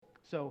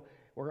So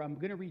I'm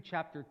going to read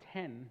chapter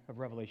 10 of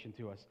Revelation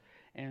to us.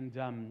 And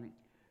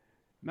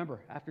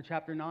remember, after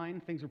chapter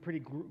 9, things are pretty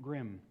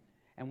grim.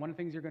 And one of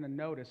the things you're going to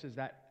notice is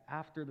that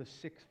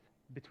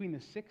between the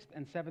sixth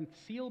and seventh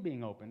seal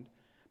being opened,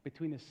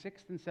 between the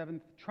sixth and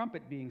seventh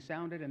trumpet being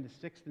sounded and the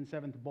sixth and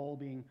seventh bowl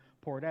being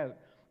poured out,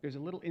 there's a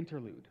little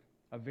interlude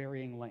of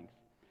varying length.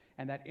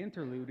 And that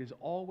interlude is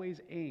always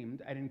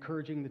aimed at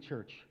encouraging the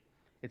church.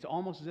 It's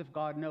almost as if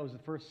God knows the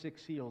first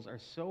six seals are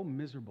so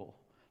miserable,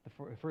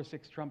 the first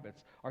six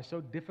trumpets are so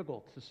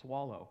difficult to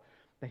swallow,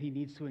 that he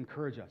needs to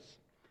encourage us.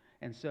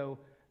 And so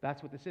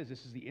that's what this is.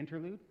 This is the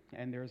interlude,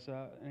 and there's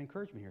an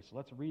encouragement here. So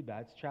let's read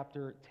that. It's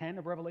chapter 10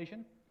 of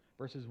Revelation,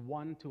 verses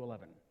 1 to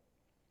 11.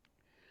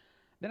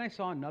 Then I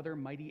saw another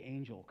mighty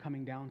angel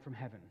coming down from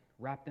heaven,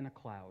 wrapped in a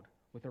cloud,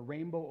 with a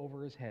rainbow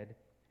over his head,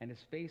 and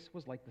his face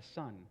was like the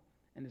sun,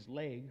 and his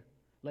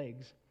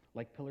legs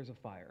like pillars of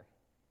fire.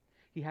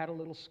 He had a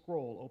little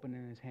scroll open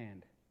in his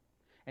hand,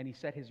 and he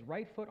set his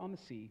right foot on the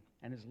sea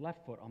and his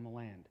left foot on the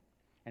land,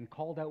 and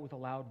called out with a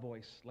loud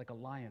voice, like a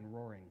lion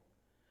roaring.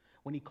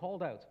 When he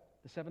called out,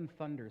 the seven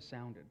thunders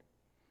sounded.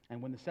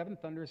 And when the seven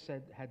thunders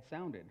had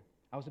sounded,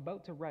 I was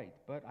about to write,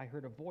 but I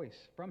heard a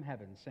voice from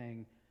heaven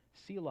saying,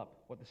 "Seal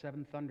up what the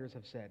seven thunders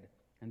have said,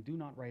 and do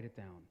not write it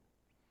down."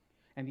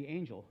 And the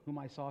angel, whom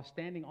I saw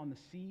standing on the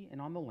sea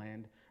and on the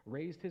land,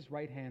 raised his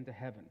right hand to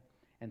heaven,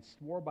 and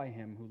swore by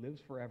him who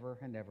lives forever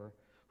and ever,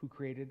 who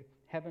created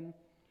heaven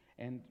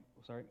and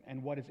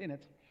what is in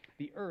it,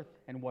 the earth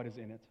and what is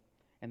in it,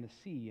 and the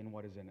sea and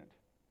what is in it,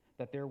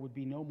 that there would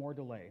be no more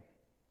delay,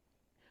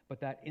 but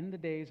that in the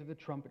days of the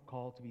trumpet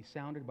call to be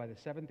sounded by the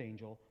seventh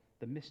angel,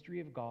 the mystery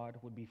of God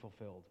would be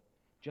fulfilled,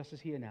 just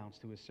as he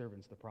announced to his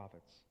servants the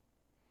prophets.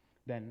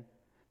 Then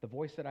the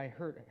voice that I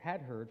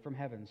had heard from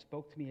heaven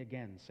spoke to me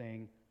again,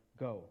 saying,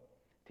 "Go,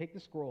 take the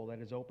scroll that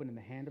is open in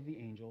the hand of the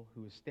angel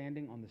who is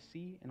standing on the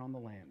sea and on the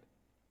land."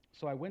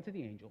 So I went to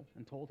the angel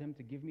and told him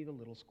to give me the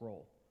little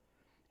scroll.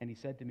 And he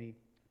said to me,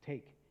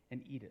 "Take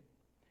and eat it.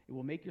 It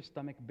will make your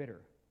stomach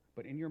bitter,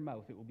 but in your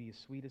mouth it will be as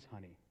sweet as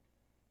honey."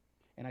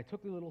 And I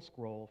took the little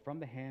scroll from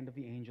the hand of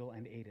the angel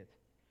and ate it.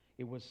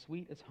 It was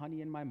sweet as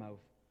honey in my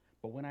mouth,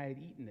 but when I had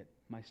eaten it,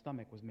 my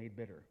stomach was made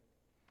bitter.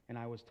 And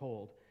I was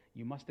told,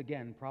 "You must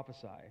again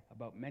prophesy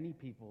about many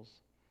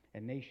peoples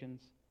and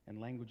nations and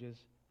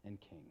languages and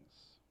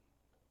kings."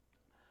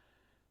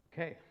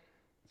 Okay,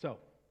 so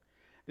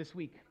this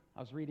week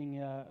I was reading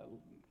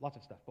lots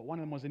of stuff, but one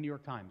of them was the New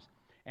York Times.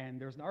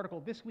 And there's an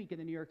article this week in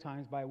the New York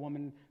Times by a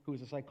woman who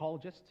is a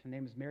psychologist. Her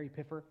name is Mary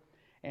Piffer.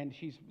 And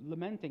she's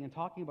lamenting and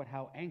talking about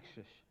how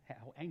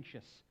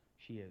anxious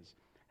she is,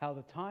 how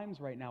the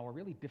times right now are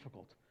really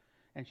difficult.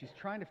 And she's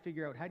trying to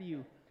figure out how do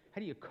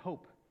you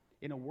cope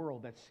in a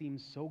world that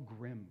seems so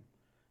grim.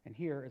 And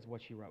here is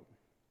what she wrote.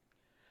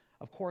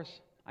 "Of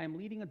course, I am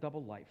leading a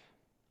double life.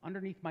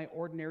 Underneath my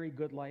ordinary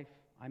good life,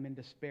 I'm in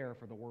despair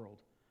for the world.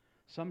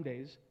 Some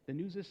days, the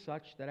news is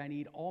such that I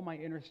need all my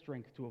inner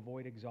strength to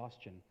avoid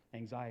exhaustion,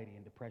 anxiety,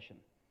 and depression.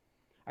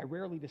 I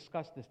rarely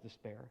discuss this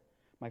despair.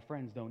 My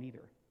friends don't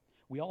either.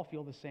 We all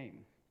feel the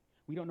same.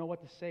 We don't know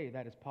what to say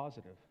that is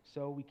positive,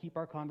 so we keep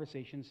our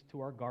conversations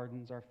to our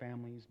gardens, our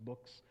families,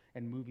 books,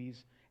 and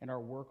movies, and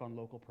our work on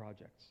local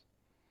projects.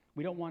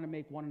 We don't want to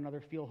make one another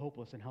feel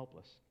hopeless and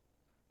helpless.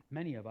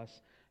 Many of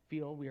us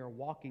feel we are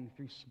walking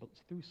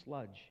through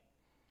sludge.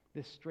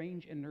 This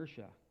strange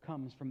inertia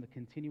comes from the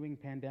continuing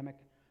pandemic,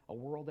 a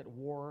world at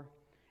war,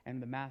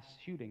 and the mass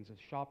shootings of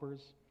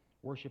shoppers,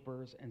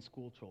 worshipers, and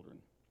school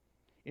children.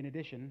 In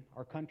addition,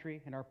 our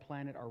country and our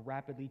planet are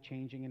rapidly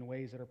changing in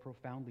ways that are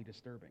profoundly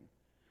disturbing.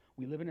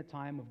 We live in a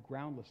time of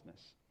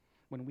groundlessness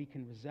when we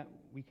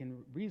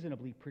can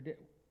reasonably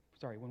predict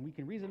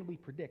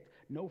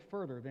no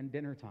further than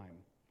dinner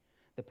time.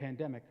 The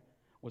pandemic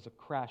was a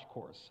crash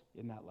course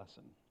in that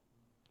lesson."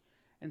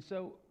 And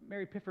so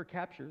Mary Piffer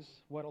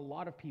captures what a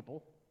lot of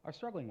people are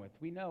struggling with.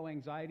 We know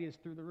anxiety is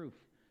through the roof,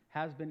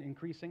 has been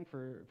increasing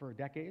for a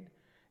decade,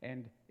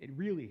 and it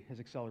really has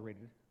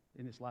accelerated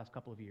in this last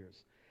couple of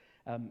years.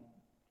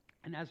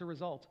 And as a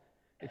result,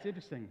 it's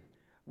interesting.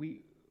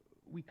 We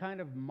kind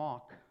of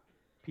mock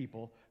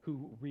people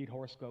who read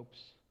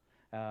horoscopes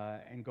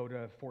and go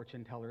to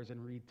fortune tellers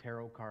and read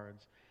tarot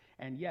cards.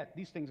 And yet,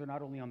 these things are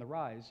not only on the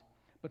rise,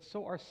 but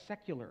so are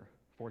secular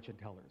fortune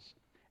tellers.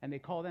 And they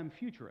call them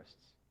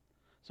futurists.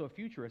 So a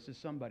futurist is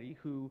somebody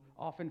who,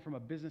 often from a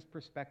business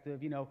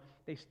perspective,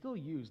 they still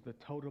use the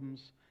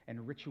totems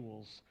and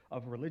rituals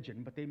of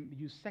religion, but they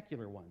use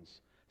secular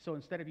ones. So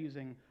instead of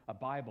using a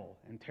Bible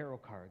and tarot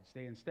cards,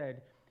 they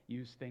instead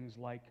use things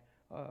like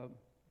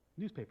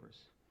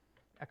newspapers,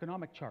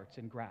 economic charts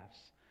and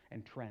graphs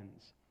and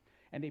trends.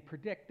 And they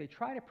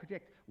try to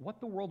predict what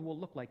the world will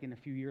look like in a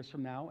few years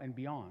from now and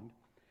beyond.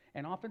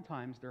 And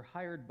oftentimes they're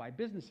hired by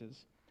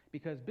businesses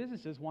because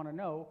businesses want to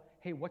know,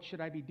 hey, what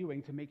should I be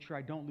doing to make sure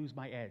I don't lose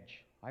my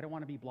edge? I don't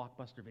want to be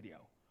Blockbuster Video,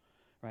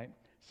 right?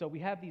 So we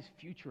have these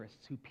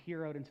futurists who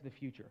peer out into the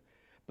future.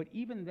 But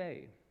even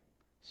they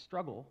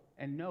struggle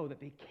and know that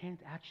they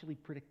can't actually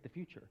predict the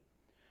future.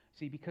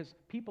 See, because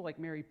people like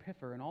Mary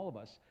Piffer and all of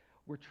us,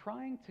 we're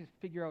trying to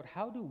figure out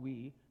how do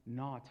we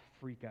not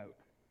freak out?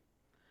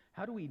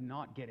 How do we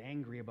not get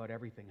angry about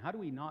everything? How do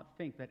we not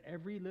think that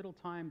every little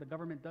time the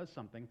government does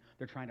something,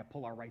 they're trying to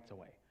pull our rights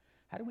away?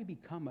 How do we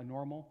become a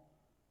normal,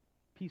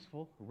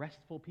 peaceful,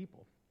 restful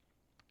people?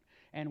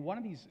 And one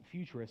of these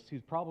futurists,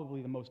 who's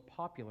probably the most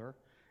popular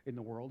in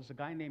the world, is a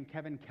guy named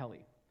Kevin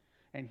Kelly.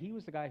 And he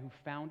was the guy who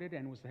founded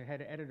and was the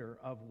head editor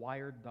of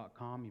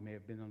Wired.com. You may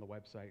have been on the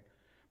website.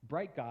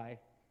 Bright guy,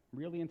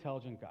 really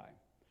intelligent guy.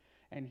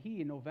 And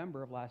he, in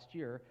November of last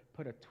year,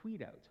 put a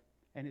tweet out.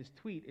 And his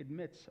tweet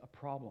admits a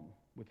problem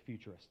with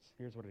futurists.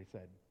 Here's what he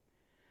said.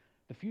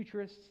 The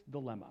futurist's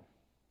dilemma.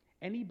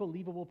 Any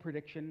believable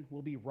prediction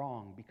will be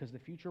wrong because the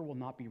future will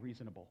not be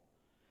reasonable.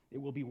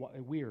 It will be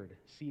weird,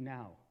 see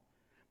now.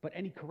 But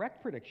any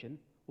correct prediction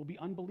will be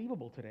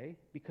unbelievable today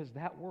because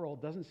that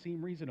world doesn't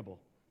seem reasonable.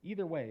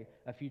 Either way,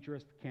 a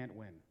futurist can't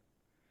win.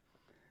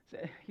 So,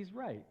 he's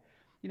right.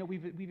 You know,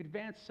 we've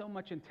advanced so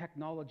much in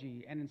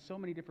technology and in so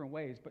many different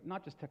ways, but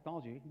not just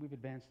technology, we've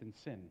advanced in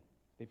sin.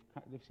 They've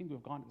seemed to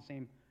have gone at the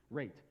same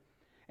rate.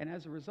 And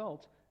as a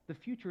result, the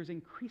future is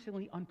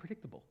increasingly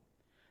unpredictable.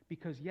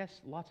 Because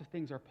yes, lots of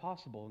things are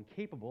possible and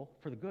capable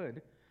for the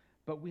good,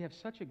 but we have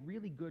such a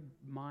really good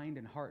mind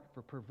and heart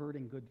for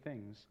perverting good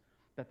things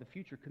that the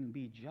future can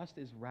be just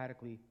as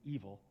radically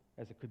evil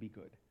as it could be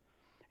good.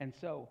 And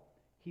so,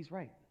 he's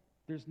right.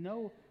 There's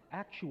no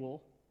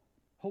actual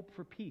hope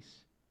for peace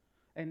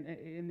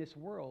in this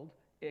world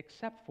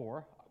except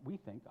for,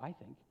 I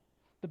think,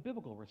 the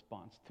biblical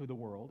response to the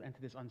world and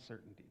to this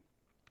uncertainty.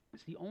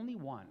 It's the only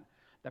one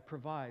that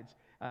provides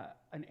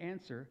an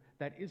answer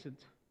that isn't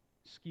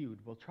skewed.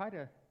 We'll try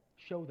to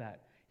show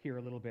that here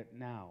a little bit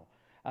now.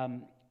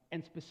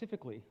 And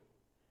specifically,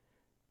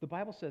 the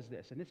Bible says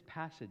this, and this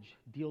passage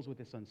deals with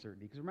this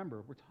uncertainty. Because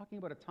remember, we're talking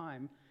about a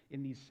time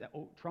in these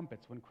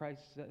trumpets when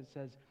Christ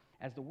says,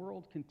 as the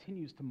world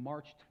continues to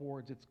march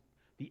towards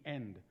the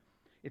end,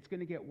 it's going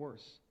to get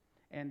worse.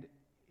 And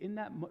in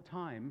that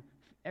time,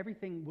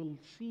 everything will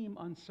seem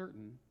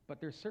uncertain,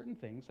 but there's certain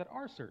things that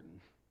are certain.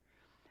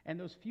 And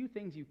those few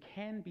things you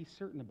can be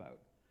certain about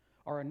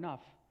are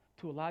enough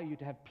to allow you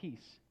to have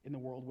peace in the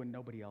world when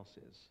nobody else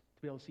is,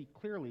 to be able to see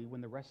clearly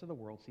when the rest of the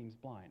world seems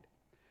blind.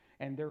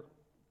 And they're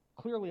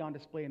clearly on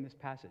display in this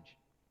passage,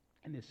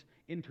 in this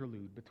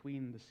interlude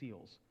between the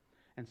seals.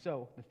 And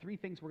so, the three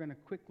things we're going to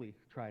quickly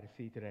try to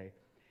see today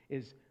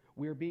is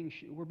we're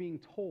being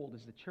told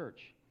as the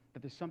church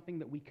that there's something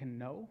that we can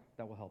know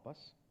that will help us,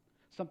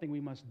 something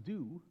we must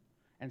do,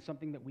 and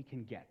something that we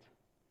can get.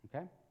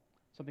 Okay?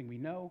 Something we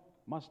know,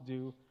 must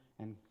do,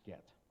 and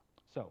get.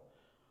 So,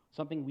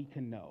 something we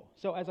can know.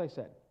 So, as I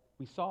said,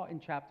 we saw in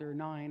chapter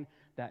 9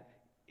 that,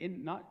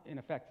 not in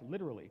effect,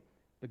 literally,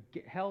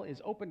 hell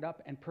is opened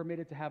up and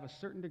permitted to have a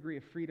certain degree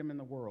of freedom in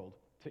the world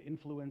to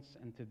influence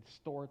and to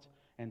distort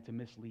and to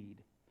mislead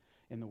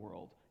in the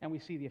world. And we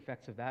see the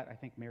effects of that. I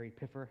think Mary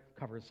Piffer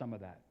covers some of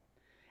that.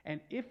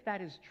 And if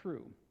that is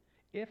true,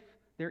 if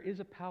there is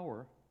a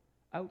power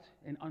out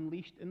and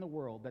unleashed in the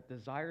world that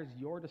desires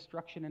your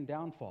destruction and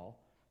downfall,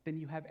 then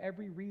you have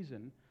every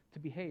reason to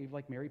behave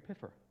like Mary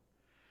Piffer.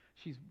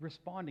 She's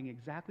responding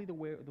exactly the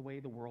way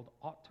the world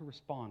ought to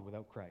respond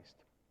without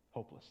Christ.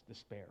 Hopeless,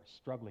 despair,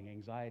 struggling,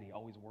 anxiety,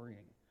 always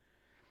worrying.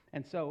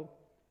 And so,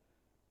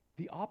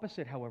 the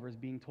opposite, however, is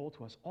being told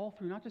to us all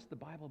through not just the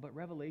Bible, but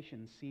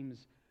Revelation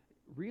seems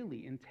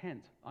really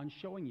intent on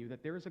showing you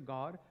that there is a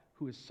God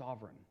who is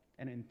sovereign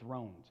and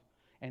enthroned.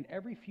 And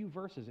every few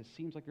verses, it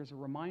seems like there's a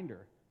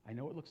reminder. I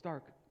know it looks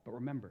dark, but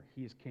remember,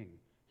 He is King.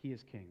 He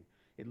is King.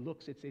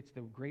 It's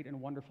the great and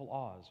wonderful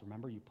Oz.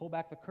 Remember, you pull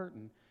back the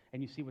curtain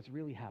and you see what's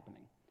really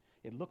happening.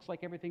 It looks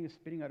like everything is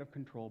spinning out of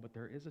control, but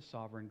there is a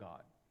sovereign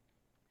God.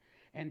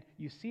 And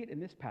you see it in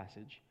this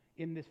passage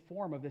in this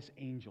form of this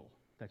angel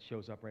that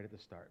shows up right at the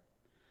start.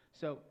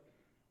 So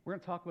we're going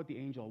to talk about the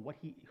angel.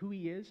 Who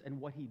he is and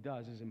what he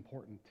does is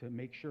important to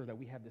make sure that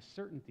we have the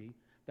certainty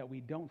that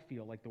we don't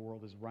feel like the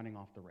world is running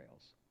off the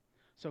rails.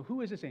 So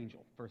who is this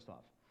angel, first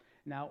off?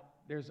 Now,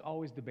 there's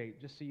always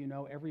debate. Just so you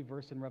know, every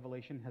verse in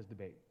Revelation has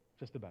debate,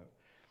 just about.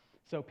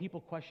 So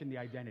people question the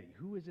identity.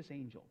 Who is this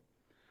angel?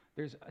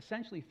 There's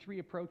essentially three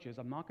approaches.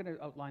 I'm not going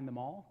to outline them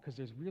all because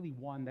there's really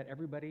one that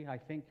everybody, I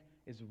think,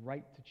 is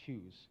right to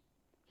choose.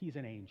 He's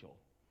an angel.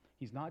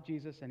 He's not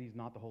Jesus and he's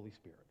not the Holy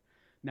Spirit.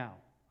 Now,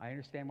 I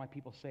understand why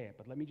people say it,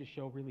 but let me just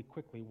show really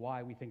quickly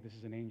why we think this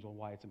is an angel and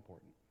why it's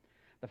important.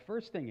 The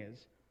first thing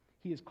is,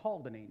 he is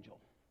called an angel.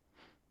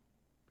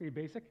 Pretty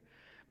basic.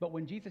 But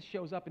when Jesus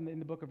shows up in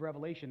the book of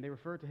Revelation, they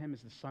refer to him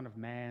as the Son of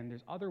Man.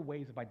 There's other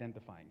ways of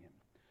identifying him.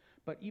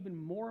 But even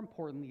more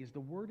importantly is the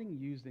wording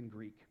used in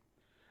Greek.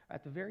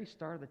 At the very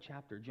start of the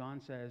chapter,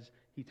 John says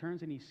he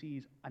turns and he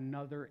sees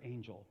another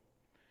angel.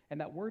 And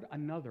that word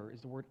another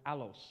is the word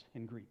allos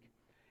in Greek.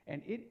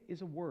 And it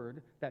is a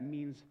word that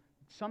means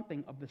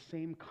something of the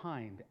same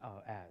kind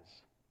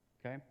as.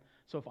 Okay?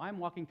 So if I'm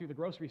walking through the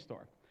grocery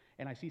store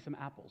and I see some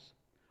apples,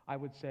 I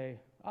would say,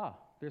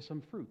 there's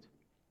some fruit.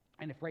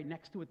 And if right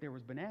next to it there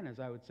was bananas,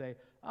 I would say,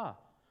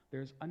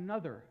 there's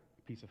another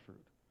piece of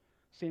fruit.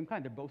 Same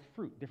kind. They're both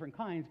fruit. Different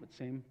kinds, but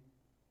same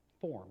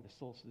form. They're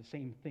still the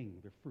same thing.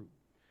 They're fruit.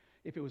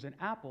 If it was an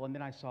apple and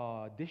then I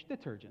saw dish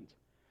detergent,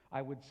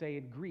 I would say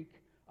in Greek,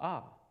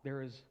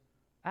 there is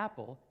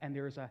apple and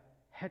there is a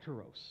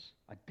heteros,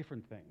 a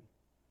different thing.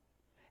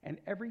 And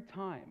every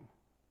time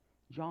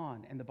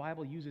John and the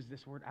Bible uses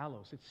this word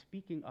allos, it's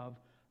speaking of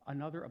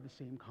another of the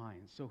same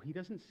kind. So he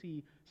doesn't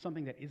see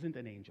something that isn't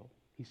an angel,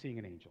 he's seeing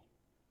an angel.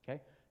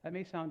 Okay? That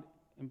may sound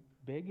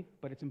big,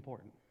 but it's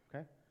important.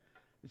 Okay?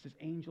 This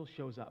angel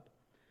shows up.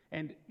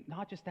 And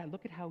not just that,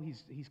 look at how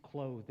he's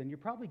clothed. And you're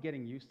probably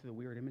getting used to the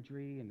weird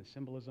imagery and the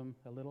symbolism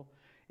a little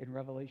in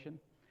Revelation.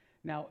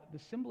 Now, the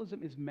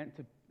symbolism is meant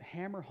to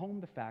hammer home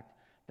the fact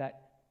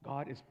that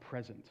God is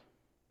present.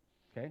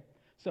 Okay?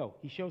 So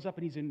he shows up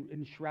and he's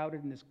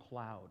enshrouded in this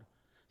cloud.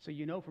 So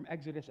you know from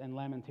Exodus and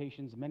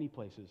Lamentations, many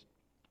places,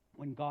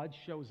 when God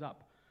shows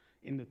up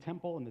in the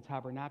temple, in the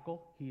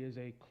tabernacle, he is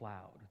a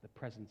cloud, the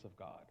presence of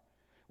God.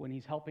 When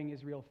he's helping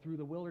Israel through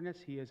the wilderness,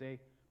 he is a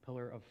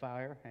pillar of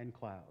fire and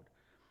cloud.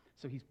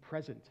 So he's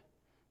present.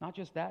 Not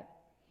just that,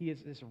 he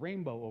has this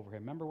rainbow over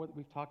him. Remember what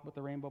we've talked about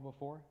the rainbow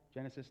before?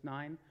 Genesis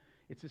 9.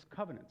 It's his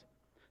covenant.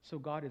 So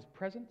God is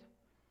present.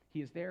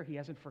 He is there. He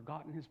hasn't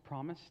forgotten his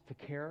promise to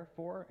care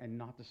for and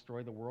not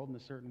destroy the world in a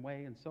certain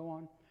way and so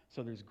on.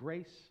 So there's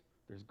grace.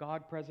 There's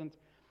God present.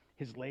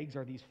 His legs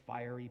are these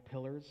fiery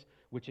pillars,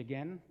 which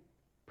again,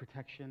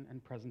 protection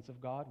and presence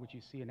of God, which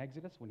you see in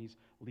Exodus when he's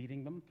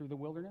leading them through the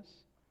wilderness.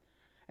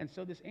 And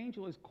so this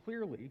angel is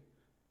clearly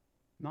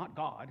not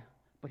God,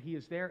 but he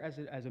is there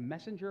as a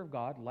messenger of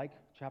God, like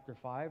chapter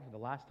 5, the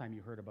last time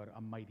you heard about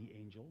a mighty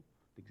angel,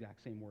 the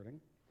exact same wording.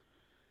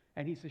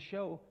 And he's to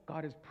show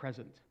God is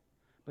present.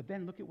 But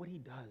then look at what he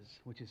does,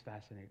 which is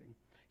fascinating.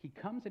 He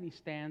comes and he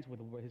stands with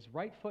his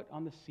right foot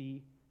on the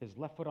sea, his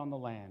left foot on the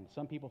land.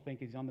 Some people think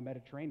he's on the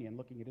Mediterranean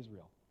looking at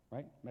Israel,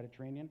 right?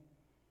 Mediterranean,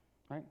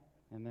 right?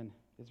 And then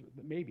Israel,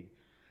 maybe.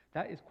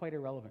 That is quite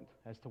irrelevant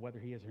as to whether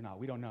he is or not.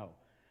 We don't know.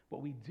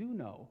 What we do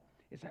know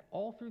is that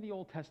all through the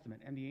Old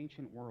Testament and the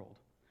ancient world,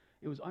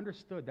 it was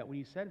understood that when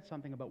you said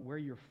something about where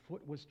your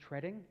foot was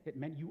treading, it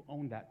meant you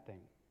owned that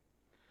thing.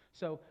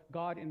 So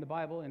God in the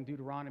Bible, in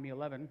Deuteronomy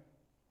 11,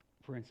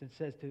 for instance,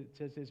 says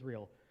to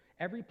Israel,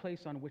 every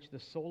place on which the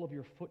sole of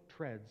your foot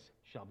treads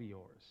shall be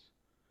yours.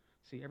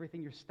 See,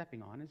 everything you're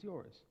stepping on is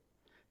yours.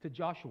 To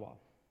Joshua,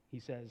 he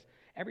says,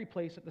 every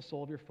place that the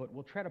sole of your foot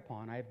will tread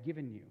upon, I have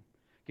given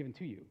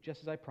to you,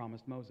 just as I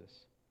promised Moses.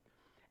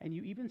 And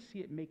you even see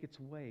it make its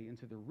way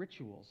into the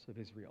rituals of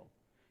Israel.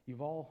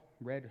 You've all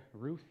read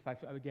Ruth.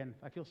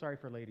 I feel sorry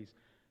for ladies.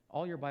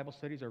 All your Bible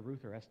studies are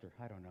Ruth or Esther.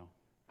 I don't know.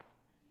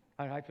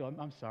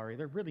 I'm sorry.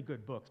 They're really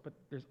good books, but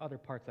there's other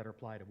parts that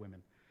apply to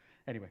women.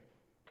 Anyway,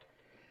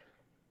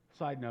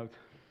 side note.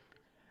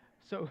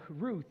 So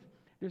Ruth,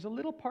 there's a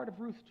little part of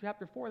Ruth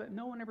chapter 4 that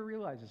no one ever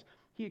realizes.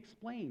 He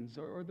explains,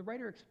 or the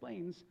writer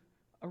explains,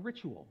 a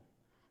ritual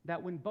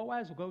that when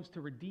Boaz goes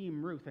to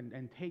redeem Ruth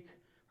and take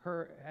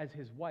her as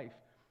his wife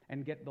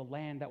and get the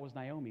land that was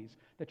Naomi's,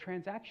 the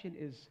transaction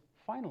is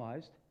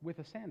finalized with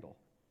a sandal.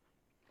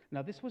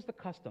 Now, this was the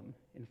custom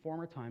in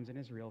former times in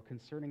Israel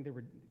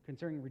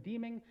concerning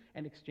redeeming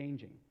and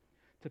exchanging.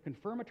 To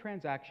confirm a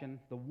transaction,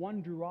 the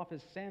one drew off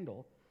his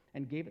sandal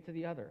and gave it to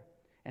the other,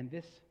 and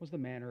this was the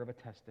manner of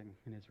attesting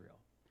in Israel.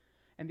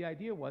 And the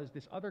idea was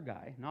this other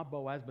guy, not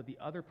Boaz, but the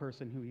other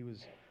person who he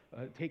was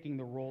taking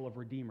the role of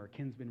redeemer,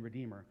 kinsman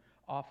redeemer,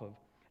 off of,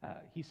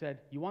 he said,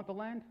 you want the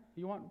land?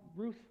 You want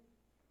Ruth?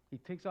 He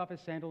takes off his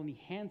sandal and he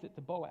hands it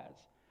to Boaz.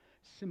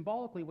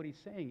 Symbolically, what he's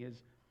saying is,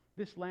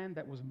 this land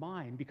that was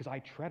mine because I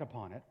tread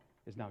upon it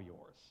is now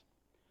yours.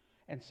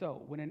 And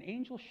so, when an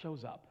angel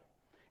shows up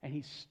and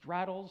he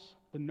straddles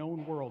the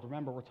known world,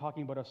 remember, we're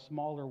talking about a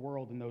smaller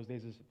world in those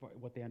days is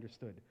what they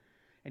understood.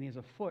 And he has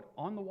a foot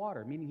on the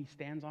water, meaning he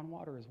stands on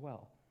water as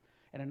well.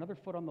 And another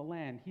foot on the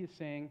land, he is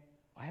saying,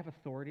 I have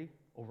authority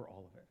over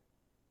all of it.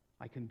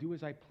 I can do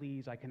as I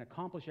please. I can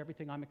accomplish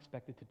everything I'm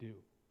expected to do.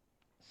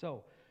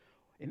 So,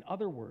 in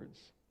other words,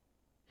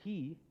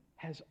 he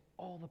has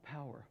all the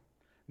power.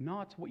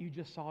 Not what you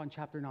just saw in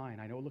chapter 9.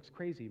 I know it looks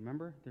crazy.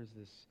 Remember? There's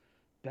this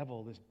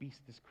devil, this beast,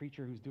 this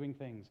creature who's doing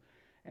things.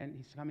 And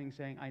he's coming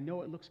saying, I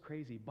know it looks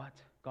crazy, but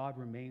God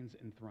remains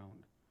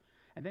enthroned.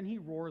 And then he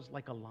roars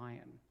like a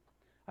lion.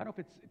 I don't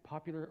know if it's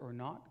popular or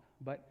not,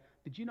 but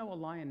did you know a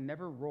lion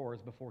never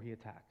roars before he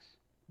attacks?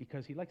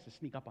 Because he likes to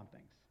sneak up on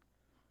things.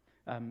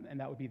 And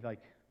that would be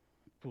like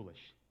foolish.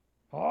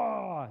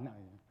 Oh, no,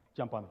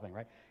 jump on the thing,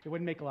 right? It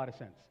wouldn't make a lot of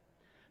sense.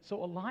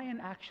 So a lion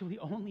actually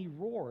only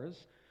roars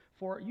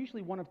for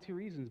usually one of two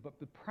reasons, but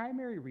the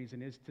primary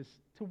reason is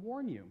to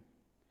warn you.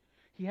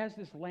 He has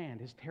this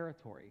land, his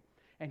territory,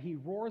 and he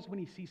roars when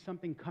he sees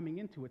something coming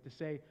into it to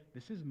say,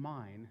 this is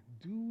mine,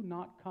 do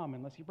not come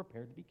unless you're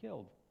prepared to be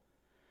killed.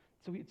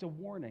 So it's a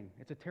warning,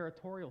 it's a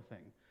territorial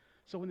thing.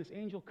 So when this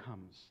angel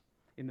comes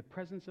in the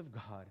presence of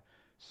God,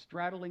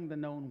 straddling the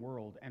known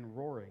world and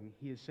roaring,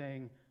 he is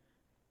saying,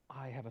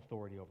 I have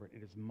authority over it.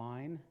 It is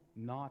mine,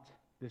 not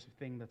this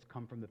thing that's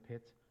come from the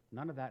pit.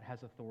 None of that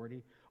has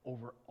authority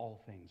over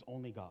all things,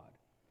 only God.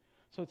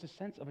 So it's a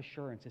sense of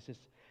assurance. It's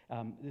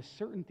this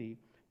certainty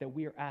that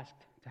we are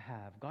asked to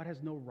have. God has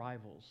no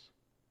rivals,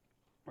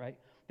 right?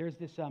 There's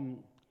this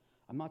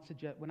I'm not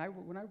when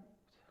I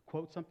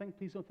quote something,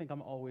 please don't think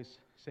I'm always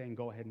saying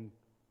go ahead and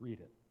read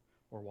it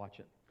or watch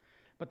it.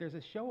 But there's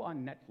a show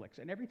on Netflix,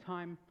 and every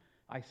time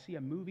I see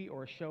a movie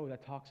or a show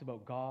that talks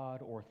about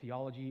God or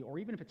theology, or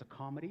even if it's a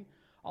comedy,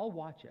 I'll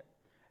watch it,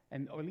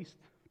 or at least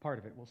part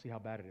of it. We'll see how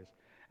bad it is.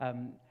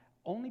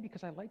 Only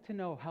because I like to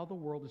know how the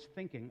world is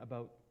thinking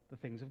about the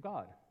things of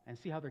God and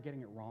see how they're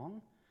getting it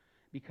wrong,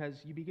 because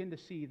you begin to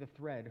see the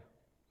thread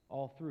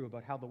all through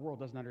about how the world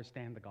doesn't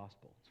understand the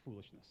gospel. It's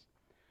foolishness.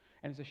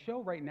 And there's a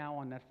show right now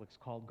on Netflix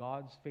called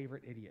God's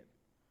Favorite Idiot.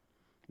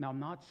 Now, I'm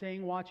not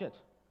saying watch it.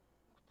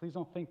 Please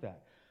don't think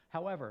that.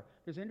 However,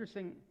 there's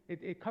interesting,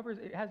 it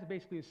has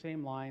basically the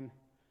same line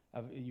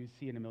of you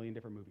see in a million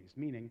different movies,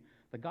 meaning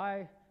the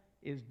guy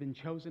has been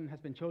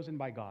chosen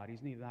by God. He's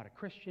not a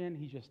Christian,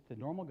 he's just a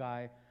normal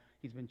guy.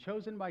 He's been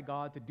chosen by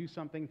God to do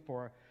something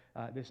for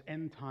this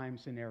end time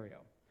scenario.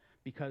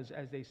 Because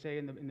as they say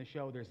in the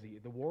show, there's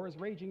the war is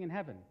raging in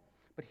heaven.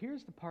 But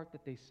here's the part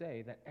that they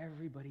say that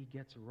everybody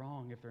gets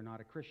wrong if they're not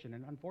a Christian,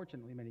 and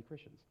unfortunately many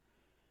Christians.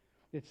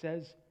 It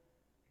says,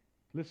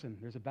 listen,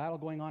 there's a battle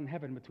going on in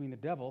heaven between the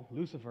devil,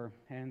 Lucifer,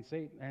 and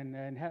Satan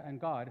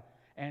and God,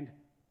 and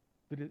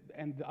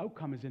the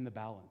outcome is in the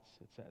balance,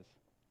 it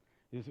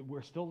says.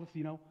 We're still,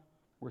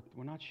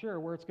 we're not sure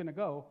where it's going to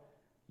go.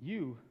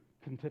 You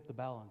can tip the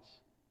balance.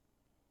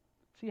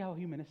 See how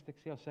humanistic,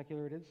 see how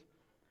secular it is?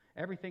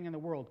 Everything in the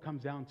world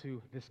comes down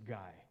to this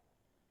guy.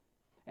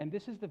 And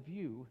this is the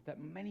view that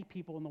many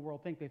people in the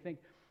world think. They think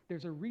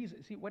there's a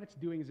reason. See, what it's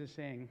doing is it's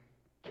saying,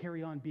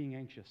 carry on being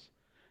anxious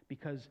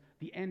because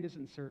the end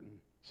isn't certain,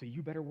 so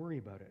you better worry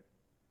about it,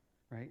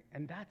 right?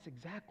 And that's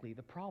exactly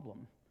the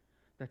problem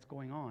that's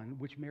going on,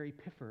 which Mary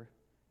Piffer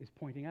is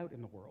pointing out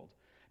in the world.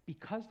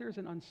 Because there's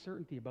an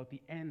uncertainty about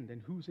the end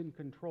and who's in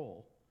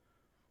control,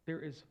 there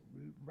is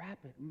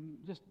rapid,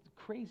 just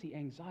crazy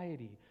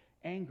anxiety,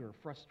 anger,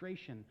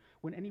 frustration.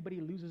 When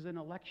anybody loses an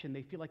election,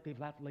 they feel like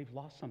they've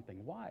lost something.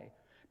 Why?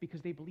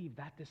 Because they believe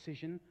that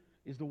decision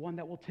is the one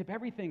that will tip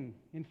everything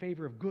in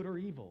favor of good or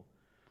evil.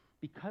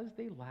 Because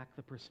they lack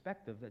the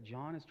perspective that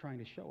John is trying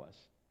to show us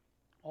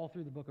all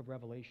through the book of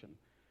Revelation,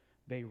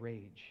 they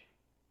rage.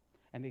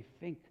 And they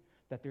think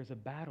that there's a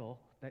battle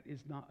that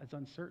is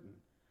uncertain.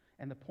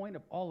 And the point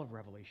of all of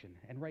Revelation,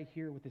 and right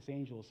here with this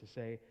angel, is to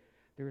say,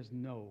 there is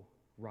no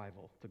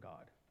rival to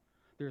God.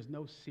 There is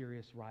no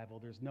serious rival.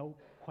 There's no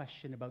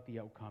question about the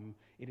outcome.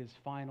 It is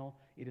final.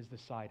 It is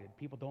decided.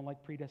 People don't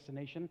like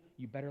predestination.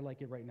 You better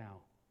like it right now.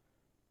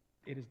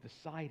 It is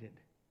decided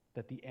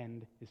that the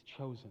end is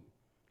chosen.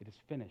 It is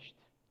finished.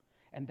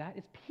 And that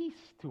is peace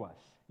to us,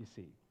 you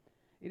see.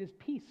 It is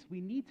peace.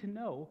 We need to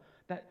know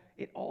that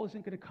it all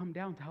isn't going to come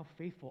down to how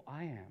faithful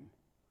I am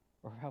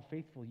or how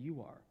faithful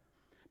you are.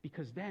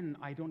 Because then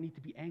I don't need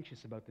to be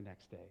anxious about the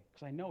next day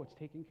because I know it's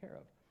taken care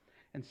of.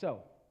 And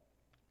so,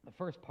 the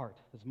first part,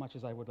 as much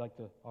as I would like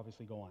to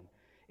obviously go on,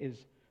 is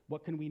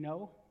what can we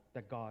know?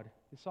 That God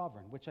is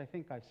sovereign, which I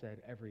think I've said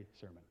every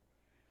sermon.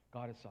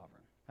 God is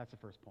sovereign. That's the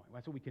first point.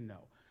 That's what we can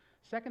know.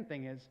 Second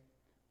thing is,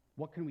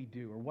 what can we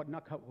do, or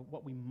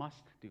what we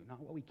must do,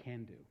 not what we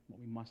can do, what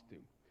we must do.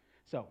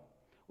 So,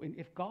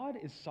 if God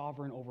is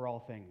sovereign over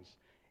all things,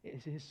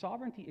 his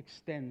sovereignty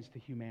extends to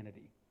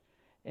humanity.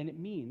 And it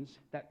means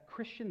that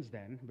Christians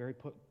then,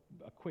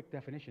 a quick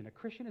definition, a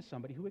Christian is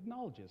somebody who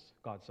acknowledges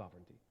God's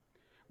sovereignty.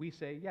 We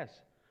say, yes,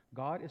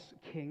 God is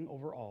king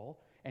over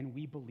all, and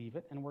we believe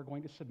it, and we're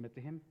going to submit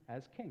to him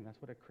as king.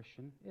 That's what a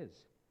Christian is.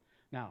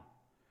 Now,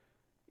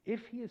 if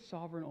he is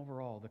sovereign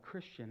over all, the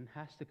Christian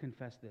has to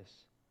confess this.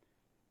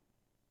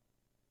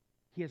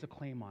 He has a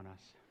claim on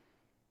us.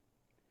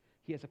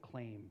 He has a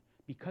claim.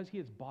 Because he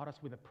has bought us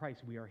with a price,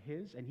 we are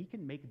his, and he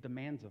can make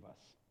demands of us,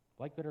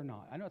 like it or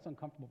not. I know it's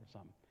uncomfortable for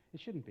some. It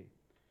shouldn't be,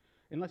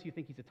 unless you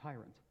think he's a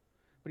tyrant.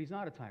 But he's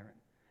not a tyrant,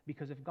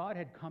 because if God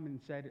had come and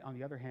said, on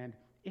the other hand,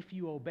 if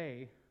you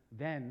obey,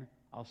 then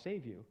I'll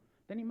save you,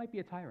 then he might be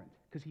a tyrant,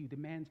 because he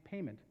demands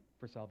payment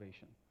for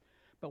salvation.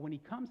 But when he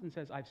comes and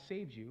says, I've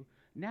saved you,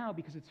 now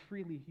because it's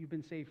freely, you've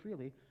been saved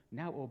freely,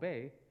 now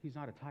obey, he's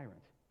not a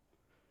tyrant.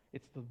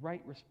 It's the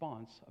right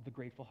response of the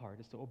grateful heart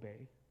is to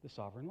obey the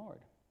sovereign Lord.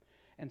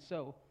 And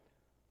so,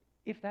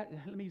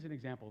 let me use an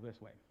example this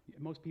way.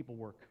 Most people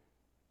work.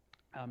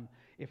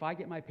 If I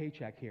get my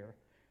paycheck here,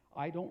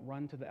 I don't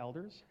run to the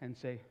elders and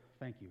say,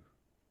 thank you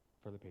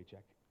for the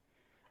paycheck.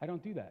 I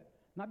don't do that.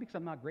 Not because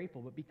I'm not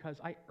grateful, but because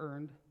I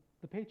earned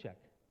the paycheck,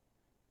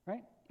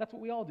 right? That's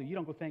what we all do. You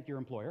don't go thank your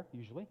employer,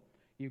 usually.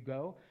 You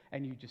go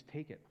and you just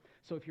take it.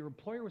 So if your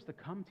employer was to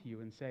come to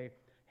you and say,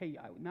 hey,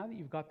 now that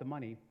you've got the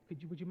money,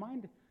 would you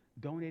mind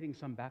donating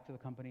some back to the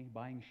company,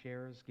 buying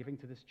shares, giving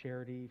to this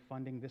charity,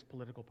 funding this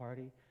political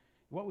party?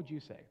 What would you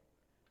say?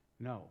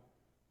 No.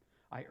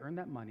 I earned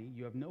that money.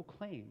 You have no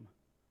claim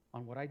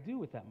on what I do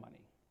with that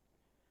money.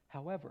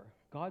 However,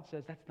 God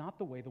says that's not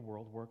the way the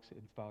world works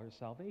as far as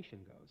salvation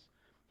goes.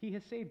 He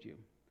has saved you.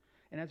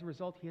 And as a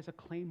result, he has a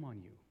claim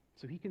on you.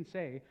 So he can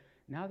say,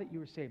 now that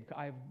you are saved,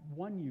 I've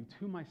won you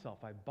to myself.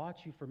 I've bought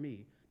you for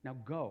me. Now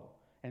go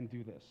and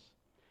do this.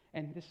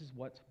 And this is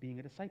what being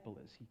a disciple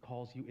is. He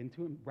calls you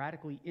into him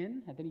radically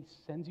in, and then he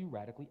sends you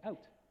radically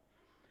out.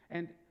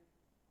 And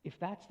if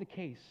that's the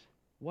case,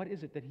 what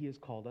is it that he has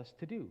called us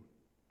to do?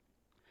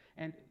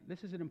 And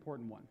this is an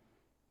important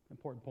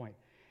point.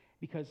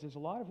 Because there's a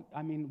lot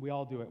of, we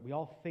all do it. We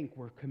all think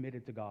we're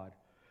committed to God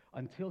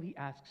until he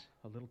asks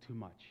a little too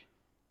much,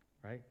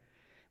 right?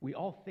 We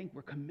all think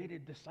we're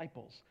committed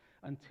disciples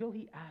until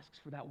he asks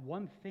for that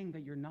one thing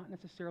that you're not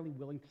necessarily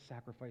willing to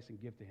sacrifice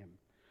and give to him,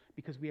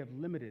 because we have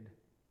limited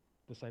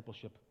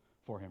discipleship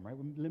for him, right?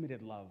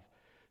 Limited love.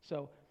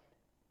 So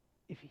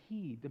if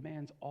he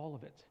demands all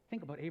of it,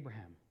 think about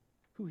Abraham.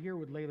 Who here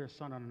would lay their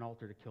son on an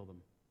altar to kill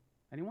them?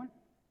 Anyone?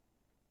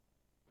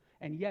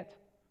 And yet,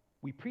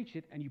 we preach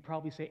it, and you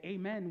probably say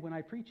amen when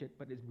I preach it,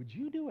 but would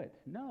you do it?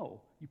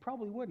 No, you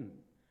probably wouldn't.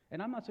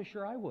 And I'm not so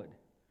sure I would.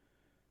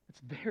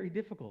 It's very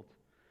difficult.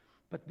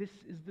 But this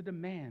is the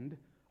demand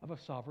of a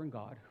sovereign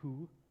God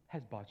who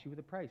has bought you with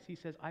a price. He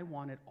says, I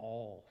want it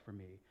all for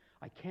me.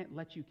 I can't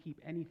let you keep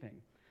anything.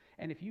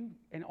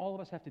 And all of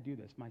us have to do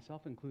this,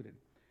 myself included.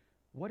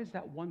 What is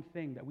that one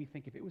thing that we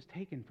think, if it was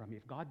taken from me,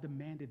 if God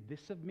demanded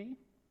this of me,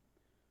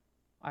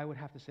 I would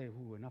have to say,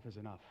 ooh, enough is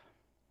enough.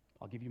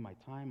 I'll give you my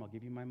time, I'll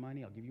give you my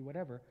money, I'll give you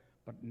whatever,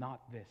 but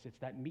not this. It's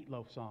that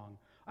Meatloaf song.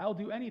 I'll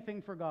do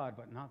anything for God,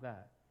 but not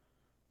that.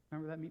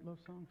 Remember that Meatloaf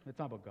song? It's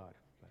not about God.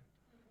 But.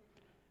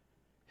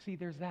 See,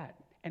 there's that.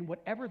 And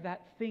whatever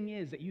that thing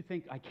is that you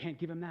think, I can't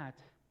give him that,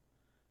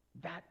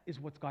 that is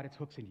what's got its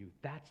hooks in you.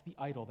 That's the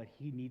idol that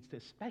he needs to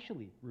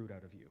especially root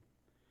out of you,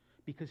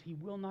 because he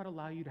will not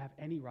allow you to have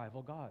any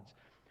rival gods.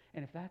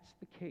 And if that's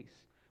the case,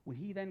 when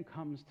he then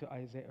comes to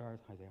Isaiah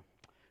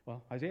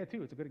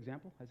 2, it's a good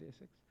example, Isaiah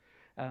 6.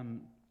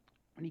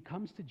 When he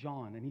comes to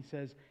John and he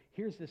says,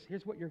 here's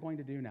what you're going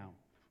to do now.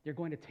 You're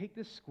going to take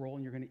this scroll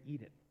and you're going to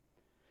eat it.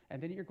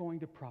 And then you're going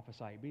to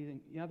prophesy.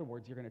 In other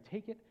words, you're going to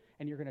take it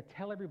and you're going to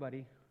tell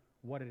everybody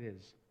what it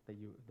is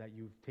that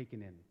you've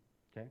taken in.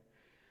 Okay?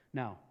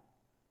 Now,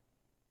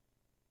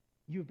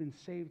 you've been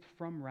saved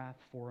from wrath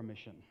for a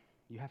mission.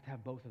 You have to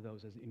have both of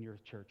those as in your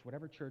church.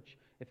 Whatever church,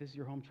 if this is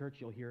your home church,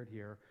 you'll hear it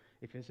here.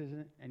 If this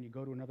isn't, and you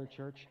go to another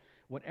church,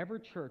 whatever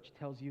church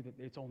tells you that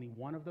it's only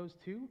one of those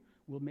two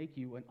will make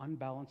you an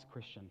unbalanced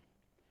Christian.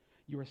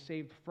 You are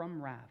saved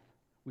from wrath,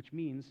 which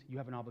means you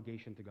have an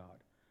obligation to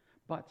God.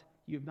 But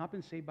you have not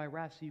been saved by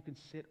wrath so you can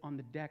sit on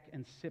the deck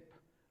and sip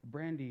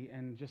brandy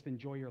and just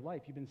enjoy your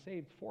life. You've been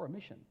saved for a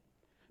mission,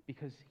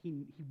 because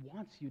he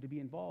wants you to be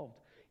involved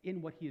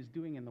in what he is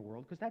doing in the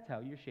world, because that's how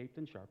you're shaped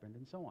and sharpened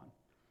and so on.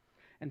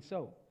 And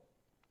so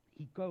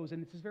he goes,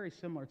 and this is very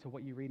similar to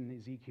what you read in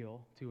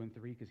Ezekiel 2 and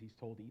 3, because he's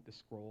told to eat the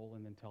scroll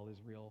and then tell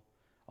Israel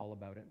all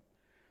about it.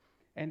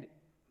 And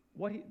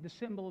the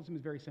symbolism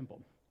is very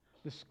simple.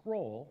 The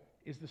scroll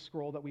is the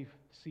scroll that we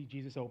see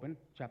Jesus open.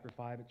 Chapter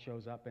 5, it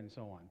shows up and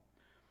so on.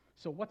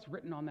 So what's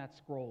written on that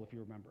scroll, if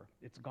you remember?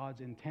 It's God's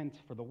intent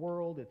for the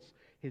world. It's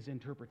his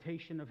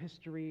interpretation of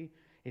history.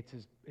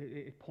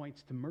 It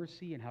points to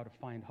mercy and how to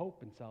find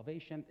hope and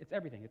salvation. It's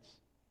everything. It's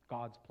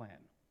God's plan.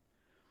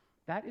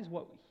 That is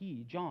what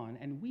he, John,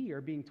 and we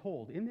are being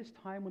told. In this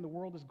time when the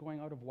world is going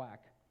out of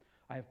whack,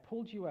 I have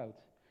pulled you out,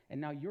 and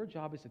now your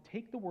job is to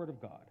take the word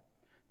of God,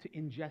 to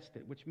ingest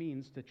it, which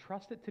means to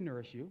trust it to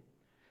nourish you,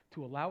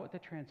 to allow it to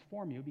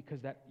transform you,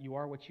 because that you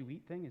are what you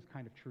eat thing is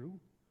kind of true,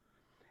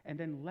 and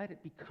then let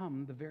it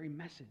become the very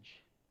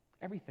message,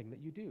 everything that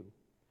you do.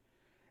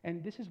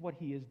 And this is what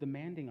he is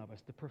demanding of us.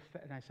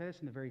 And I said this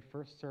in the very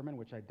first sermon,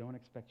 which I don't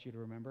expect you to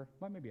remember.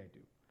 Well, maybe I do.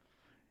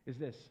 Is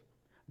this: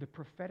 the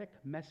prophetic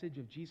message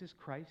of Jesus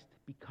Christ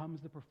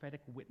becomes the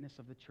prophetic witness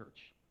of the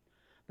church.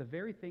 The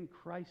very thing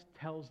Christ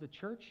tells the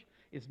church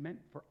is meant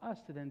for us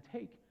to then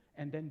take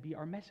and then be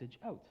our message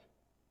out.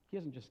 He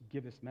doesn't just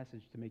give this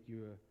message to make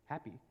you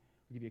happy,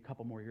 or give you a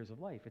couple more years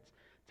of life. It's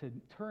to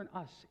turn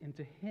us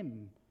into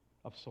him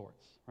of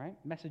sorts, right?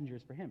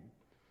 Messengers for him.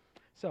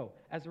 So,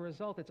 as a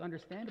result, it's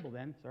understandable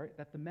then,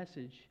 that the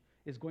message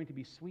is going to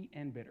be sweet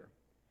and bitter.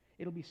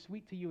 It'll be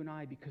sweet to you and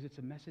I because it's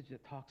a message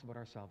that talks about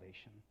our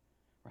salvation,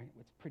 right?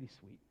 It's pretty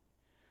sweet.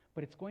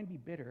 But it's going to be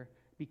bitter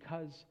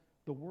because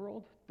the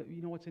world,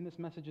 you know what's in this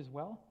message as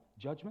well?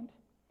 Judgment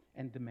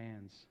and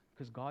demands.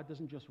 Because God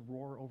doesn't just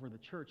roar over the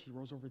church, he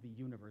roars over the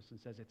universe and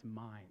says, it's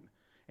mine.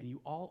 And you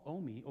all owe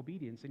me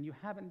obedience, and you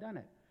haven't done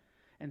it.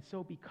 And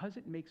so because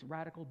it makes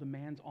radical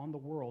demands on the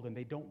world and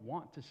they don't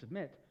want to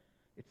submit,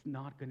 it's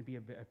not going to be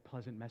a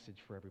pleasant message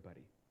for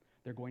everybody.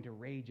 They're going to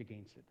rage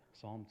against it,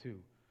 Psalm 2.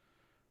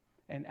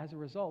 And as a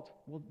result,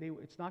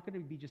 it's not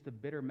going to be just a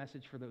bitter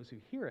message for those who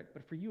hear it,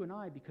 but for you and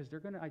I, because they're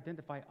going to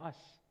identify us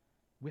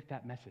with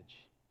that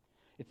message.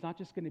 It's not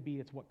just going to be,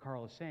 it's what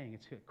Carl is saying,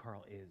 it's who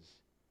Carl is.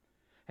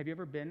 Have you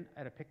ever been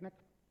at a picnic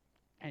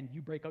and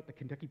you break out the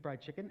Kentucky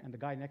Fried Chicken and the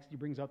guy next to you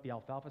brings out the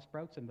alfalfa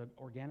sprouts and the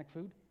organic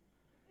food?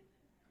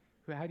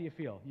 How do you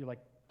feel? You're like,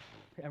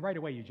 and right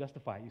away you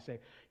justify it. You say,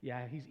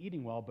 yeah, he's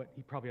eating well, but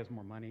he probably has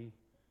more money.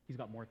 He's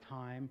got more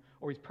time.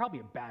 Or he's probably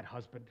a bad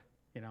husband.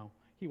 You know,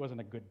 he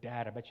wasn't a good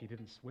dad. I bet you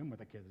didn't swim with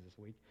the kids this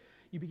week.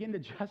 You begin to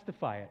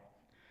justify it.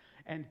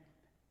 And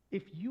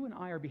if you and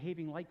I are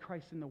behaving like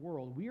Christ in the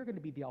world, we are going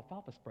to be the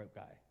alfalfa sprout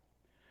guy.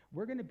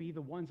 We're going to be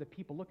the ones that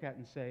people look at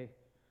and say,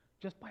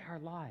 Just by our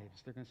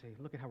lives, they're going to say,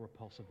 look at how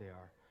repulsive they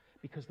are.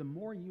 Because the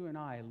more you and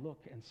I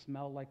look and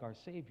smell like our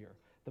Savior,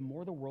 the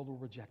more the world will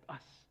reject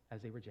us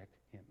as they reject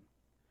him.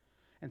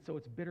 And so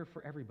it's bitter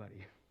for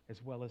everybody,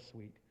 as well as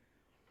sweet.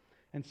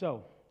 And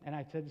so, and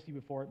I've said this to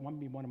you before, it might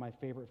be one of my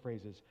favorite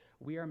phrases,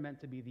 we are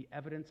meant to be the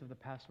evidence of the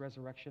past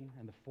resurrection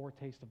and the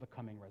foretaste of the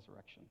coming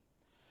resurrection.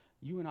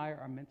 You and I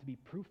are meant to be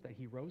proof that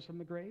he rose from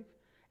the grave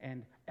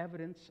and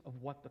evidence of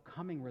what the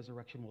coming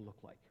resurrection will look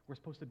like. We're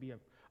supposed to be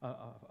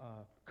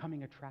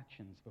coming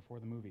attractions before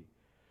the movie.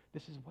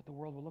 This is what the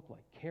world will look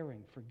like: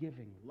 caring,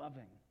 forgiving,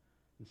 loving,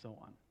 and so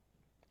on.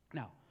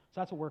 Now,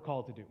 so that's what we're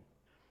called to do.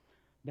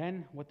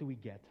 Then, what do we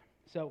get?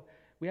 So,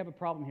 we have a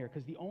problem here,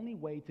 because the only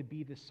way to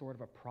be this sort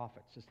of a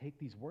prophet, is to take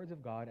these words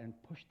of God and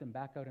push them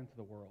back out into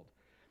the world,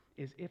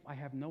 is if I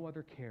have no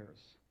other cares.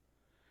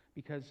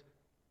 Because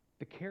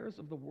the cares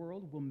of the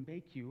world will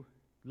make you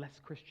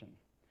less Christian.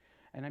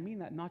 And I mean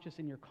that not just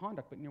in your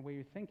conduct, but in your way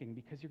you're thinking,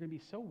 because you're going to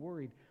be so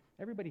worried.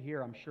 Everybody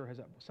here, I'm sure, has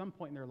at some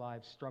point in their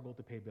lives struggled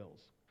to pay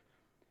bills.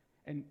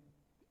 And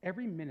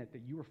every minute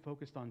that you are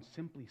focused on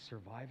simply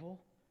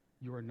survival,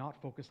 you are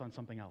not focused on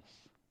something else.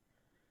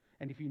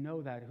 And if you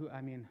know that,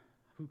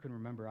 who can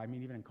remember? I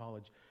mean, even in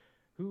college,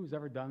 who's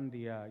ever done the,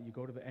 you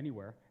go to the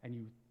anywhere, and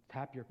you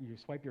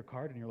swipe your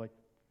card, and you're like,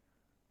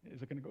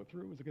 is it going to go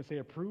through? Is it going to say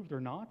approved or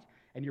not?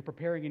 And you're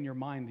preparing in your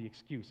mind the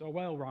excuse. Oh,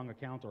 well, wrong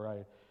account, or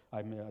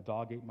a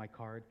dog ate my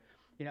card.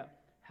 You know,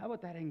 how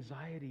about that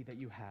anxiety that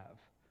you have?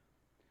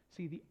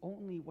 See, the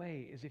only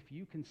way is if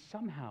you can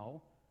somehow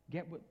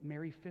get what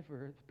Mary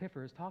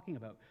Piffer is talking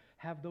about.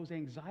 Have those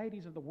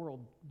anxieties of the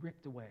world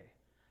ripped away.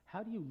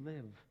 How do you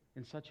live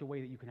in such a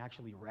way that you can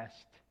actually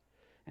rest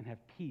and have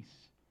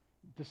peace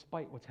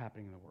despite what's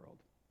happening in the world?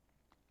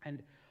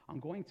 And I'm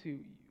going to,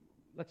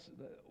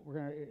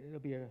 it'll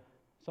be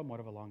somewhat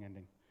of a long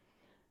ending.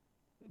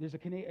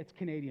 It's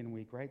Canadian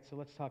week, right? So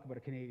let's talk about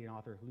a Canadian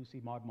author,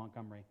 Lucy Maud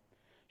Montgomery.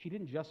 She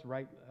didn't just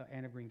write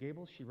Anne of Green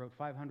Gables. She wrote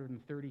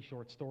 530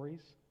 short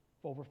stories,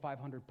 over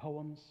 500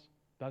 poems,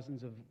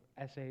 dozens of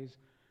essays,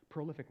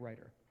 prolific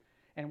writer.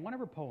 And one of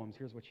her poems,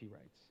 here's what she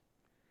writes.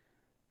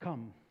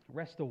 Come,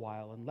 rest a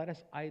while, and let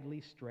us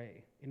idly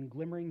stray in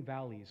glimmering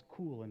valleys,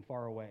 cool and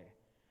far away.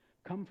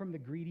 Come from the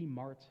greedy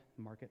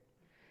market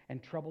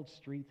and troubled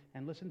street,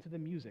 and listen to the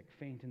music,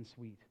 faint and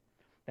sweet,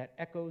 that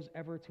echoes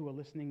ever to a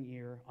listening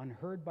ear,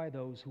 unheard by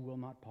those who will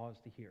not pause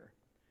to hear.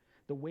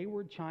 The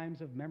wayward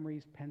chimes of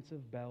memory's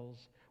pensive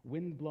bells,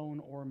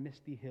 wind-blown o'er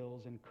misty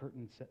hills and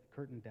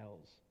curtained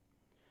dells.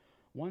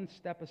 One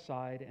step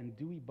aside, and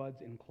dewy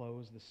buds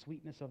enclose the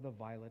sweetness of the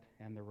violet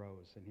and the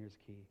rose. And here's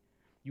key.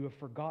 You have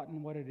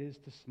forgotten what it is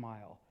to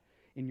smile.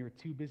 In your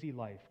too busy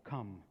life,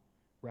 come,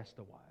 rest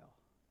a while.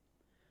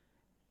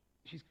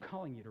 She's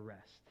calling you to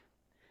rest.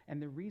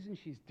 And the reason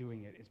she's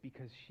doing it is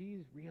because she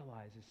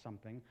realizes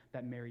something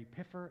that Mary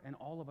Piffer and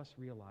all of us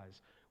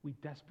realize. We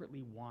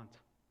desperately want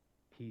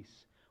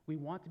peace. We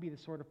want to be the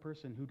sort of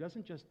person who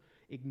doesn't just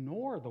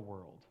ignore the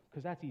world,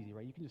 because that's easy,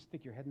 right? You can just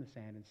stick your head in the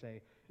sand and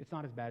say, it's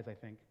not as bad as I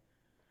think.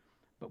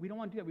 But we don't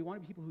want to do that. We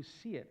want to be people who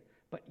see it,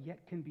 but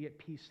yet can be at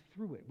peace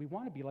through it. We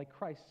want to be like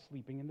Christ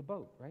sleeping in the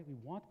boat, right? We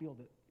want to be able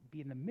to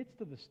be in the midst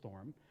of the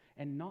storm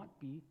and not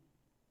be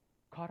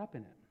caught up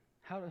in it.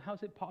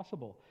 How's it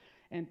possible?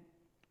 And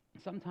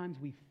sometimes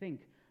we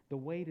think the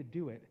way to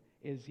do it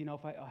is, you know,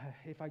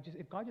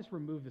 if God just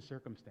removed the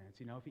circumstance,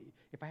 you know,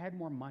 if I had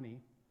more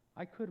money,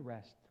 I could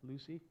rest,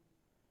 Lucy.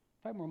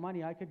 If I had more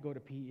money, I could go to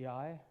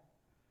PEI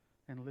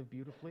and live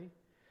beautifully.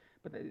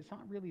 But it's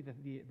not really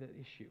the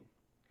issue.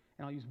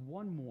 And I'll use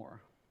one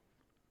more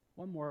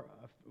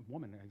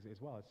woman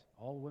as well. It's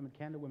All Women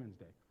Canada Women's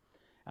Day.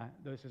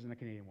 This isn't a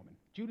Canadian woman.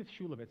 Judith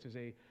Shulevitz is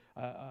a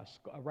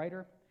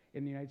writer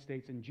in the United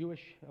States and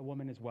Jewish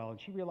woman as well. And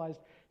she realized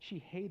she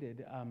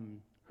hated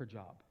her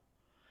job.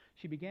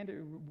 She began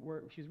to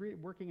work. She was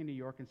working in New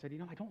York and said, you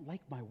know, I don't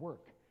like my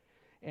work.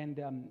 And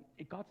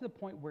it got to the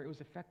point where it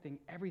was affecting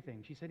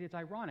everything. She said, it's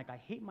ironic. I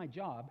hate my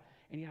job,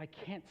 and yet I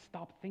can't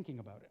stop thinking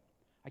about it.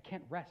 I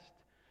can't rest.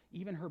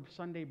 Even her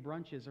Sunday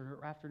brunches or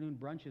her afternoon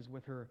brunches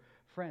with her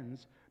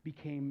friends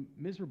became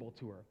miserable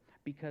to her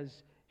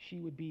because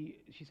she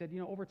said, you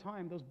know, over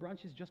time, those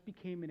brunches just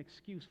became an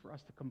excuse for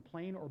us to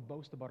complain or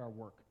boast about our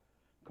work.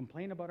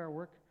 Complain about our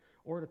work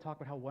or to talk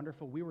about how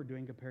wonderful we were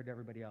doing compared to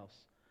everybody else.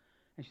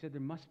 And she said,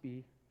 there must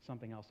be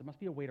something else. There must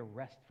be a way to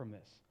rest from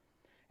this.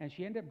 And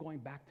she ended up going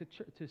back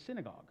to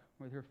synagogue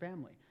with her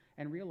family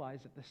and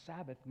realized that the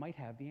Sabbath might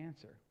have the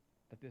answer,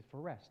 that this for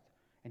rest.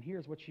 And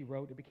here's what she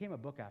wrote. It became a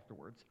book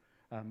afterwards.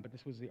 But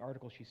this was the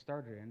article she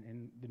started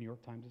in the New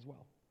York Times as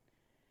well.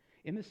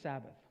 In the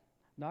Sabbath,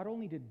 not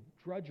only did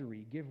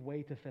drudgery give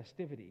way to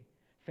festivity,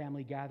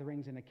 family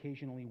gatherings, and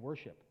occasionally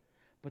worship,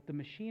 but the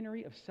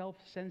machinery of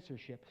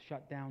self-censorship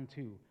shut down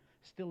too,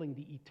 stilling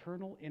the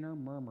eternal inner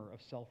murmur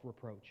of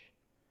self-reproach.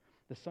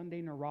 The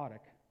Sunday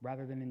neurotic,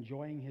 rather than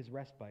enjoying his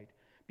respite,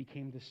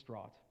 became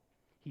distraught.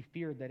 He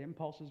feared that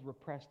impulses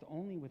repressed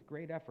only with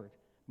great effort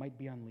might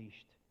be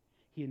unleashed.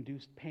 He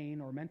induced pain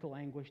or mental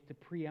anguish to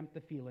preempt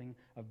the feeling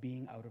of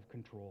being out of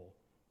control.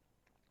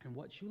 And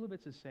what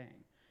Shulevitz is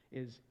saying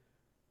is,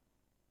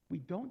 We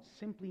don't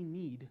simply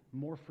need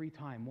more free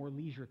time, more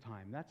leisure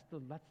time. That's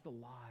the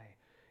lie.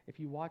 If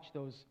you watch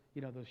those,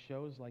 those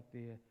shows like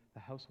the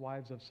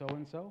Housewives of so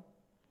and so,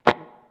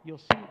 you'll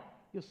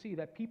see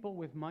that people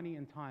with money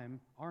and time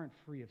aren't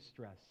free of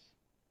stress.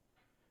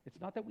 It's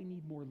not that we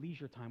need more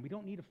leisure time. We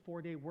don't need a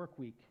 4-day work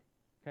week.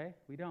 Okay?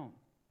 We don't.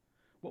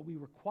 What we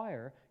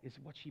require is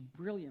what she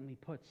brilliantly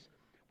puts.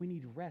 We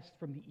need rest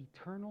from the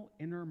eternal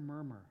inner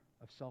murmur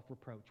of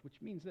self-reproach, which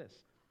means this.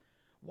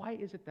 Why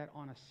is it that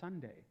on a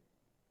Sunday,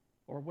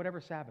 or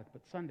whatever Sabbath,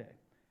 but Sunday,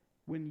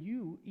 when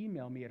you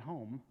email me at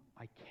home,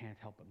 I can't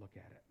help but look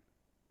at it?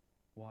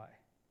 Why?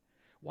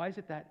 Why is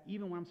it that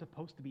even when I'm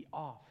supposed to be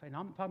off, and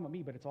I'm talking about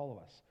me, but it's all of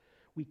us,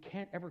 we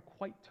can't ever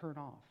quite turn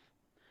off?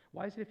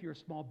 Why is it if you're a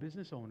small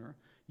business owner,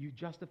 you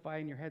justify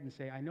in your head and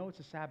say, I know it's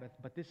a Sabbath,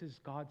 but this is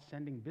God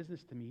sending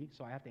business to me,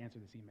 so I have to answer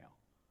this email?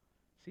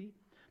 See?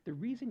 The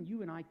reason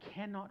you and I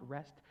cannot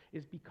rest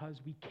is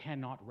because we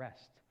cannot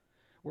rest.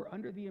 We're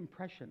under the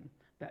impression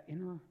that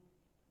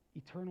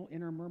eternal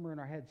inner murmur in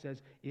our head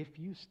says, if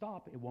you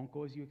stop, it won't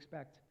go as you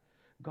expect.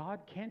 God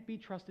can't be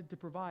trusted to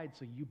provide,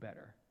 so you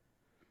better.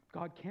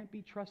 God can't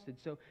be trusted,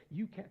 so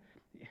you can't.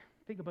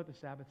 Think about the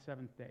Sabbath,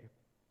 seventh day.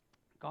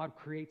 God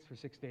creates for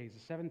 6 days. The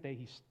seventh day,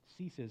 he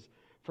ceases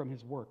from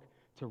his work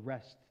to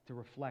rest, to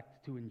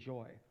reflect, to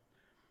enjoy.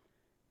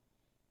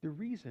 The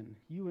reason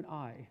you and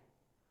I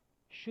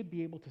should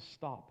be able to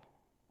stop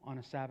on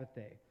a Sabbath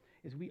day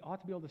is we ought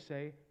to be able to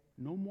say,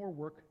 no more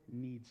work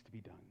needs to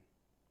be done.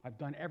 I've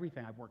done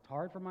everything. I've worked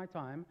hard for my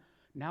time.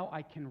 Now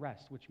I can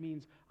rest, which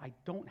means I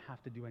don't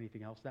have to do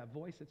anything else. That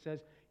voice that says,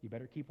 you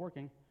better keep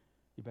working.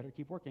 You better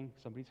keep working.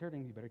 Somebody's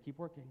hurting. You better keep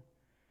working.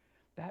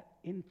 That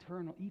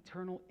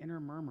eternal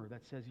inner murmur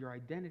that says your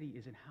identity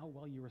is in how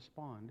well you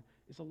respond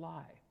is a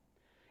lie.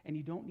 And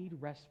you don't need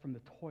rest from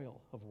the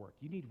toil of work.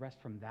 You need rest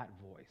from that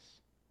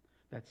voice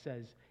that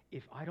says,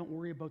 if I don't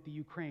worry about the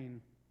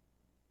Ukraine,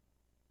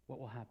 what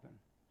will happen?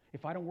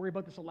 If I don't worry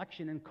about this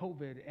election and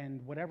COVID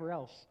and whatever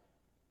else,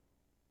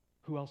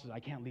 who else is? I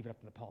can't leave it up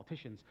to the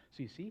politicians.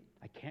 So you see,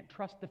 I can't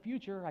trust the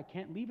future. I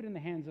can't leave it in the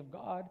hands of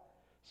God.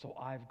 So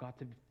I've got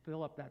to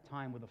fill up that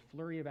time with a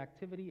flurry of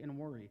activity and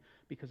worry,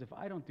 because if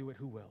I don't do it,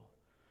 who will?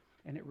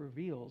 And it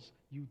reveals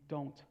you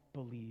don't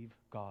believe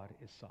God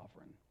is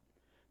sovereign.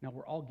 Now,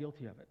 we're all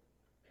guilty of it.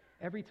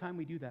 Every time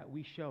we do that,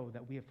 we show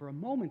that we have, for a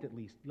moment at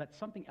least, let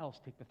something else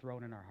take the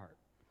throne in our heart.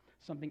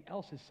 Something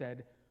else has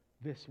said,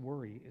 this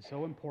worry is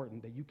so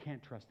important that you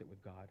can't trust it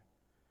with God.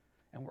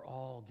 And we're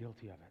all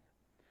guilty of it.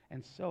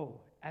 And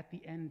so, at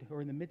the end,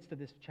 or in the midst of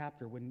this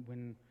chapter,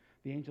 when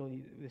the angel,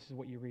 this is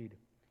what you read,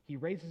 he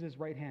raises his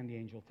right hand, the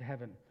angel, to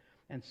heaven,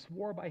 and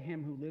swore by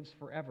him who lives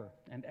forever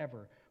and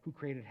ever, who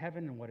created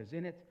heaven and what is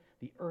in it,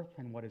 the earth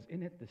and what is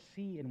in it, the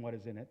sea and what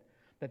is in it,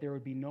 that there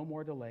would be no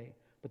more delay,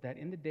 but that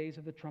in the days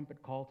of the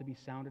trumpet call to be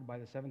sounded by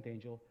the seventh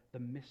angel, the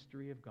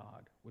mystery of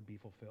God would be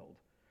fulfilled,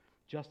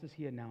 just as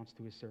he announced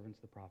to his servants,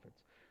 the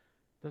prophets.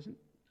 Doesn't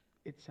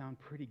it sound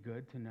pretty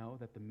good to know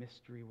that the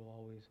mystery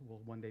will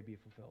one day be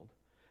fulfilled?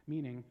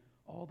 Meaning,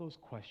 all those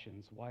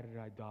questions, why did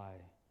I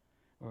die?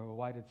 Or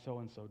why did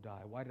so-and-so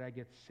die? Why did I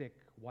get sick?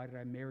 Why did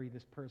I marry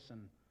this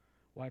person?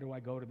 Why do I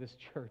go to this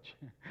church?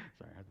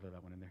 Sorry, I had to throw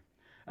that one in there.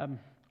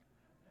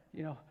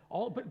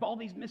 All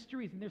these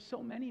mysteries, and there's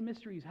so many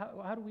mysteries.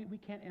 How do we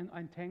can't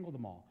untangle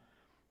them all?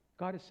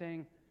 God is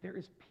saying, there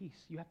is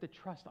peace. You have to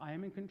trust I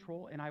am in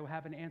control, and I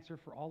have an answer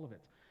for all of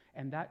it.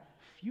 And that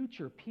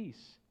future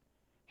peace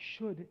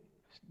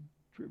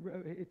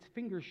its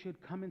fingers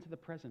should come into the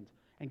present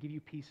and give you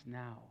peace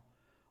now.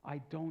 I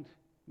don't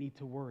need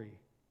to worry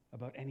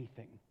about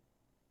anything,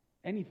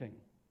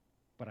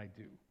 but I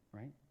do,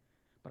 right?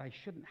 But I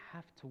shouldn't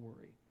have to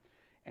worry.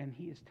 And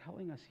he is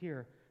telling us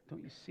here,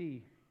 don't you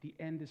see, the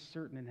end is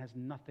certain and has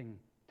nothing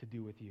to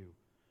do with you.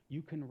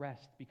 You can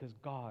rest because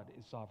God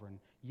is sovereign.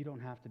 You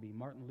don't have to be.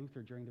 Martin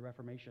Luther, during the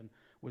Reformation,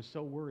 was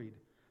so worried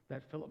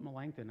that Philip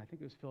Melanchthon, I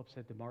think it was Philip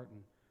said to Martin,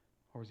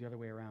 or was the other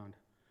way around,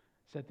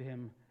 said to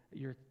him,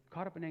 you're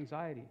caught up in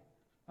anxiety.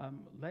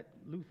 Let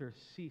Luther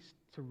cease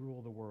to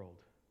rule the world.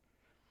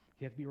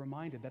 You have to be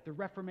reminded that the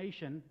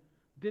Reformation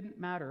didn't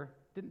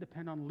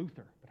depend on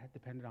Luther, but had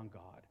depended on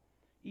God.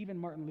 Even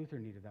Martin Luther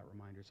needed that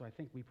reminder, so I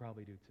think we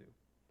probably do too.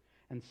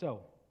 And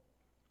so,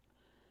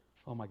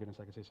 oh my goodness,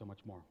 I could say so much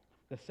more.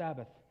 The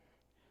Sabbath,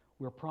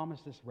 we're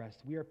promised this rest.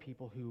 We are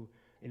people who,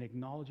 in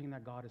acknowledging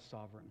that God is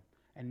sovereign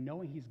and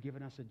knowing he's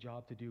given us a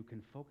job to do,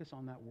 can focus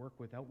on that work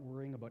without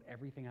worrying about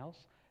everything else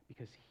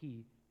because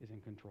he is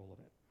in control of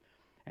it.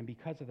 And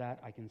because of that,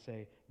 I can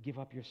say, give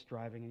up your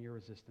striving and your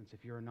resistance.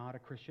 If you're not a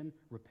Christian,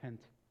 repent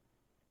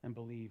and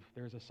believe.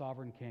 There's a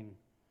sovereign king.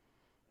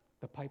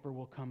 The piper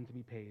will come to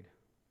be paid,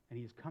 and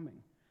he's coming.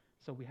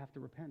 So we have to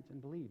repent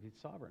and believe. He's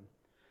sovereign.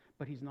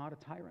 But he's not a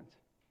tyrant.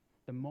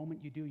 The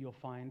moment you do, you'll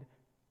find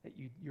that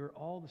you're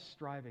all the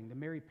striving. The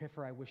Mary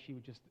Piffer, I wish she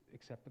would just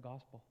accept the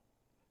gospel.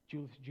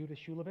 Judith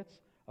Shulevitz,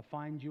 a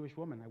fine Jewish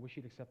woman, I wish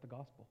she'd accept the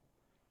gospel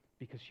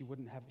because she'd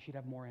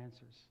have more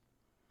answers.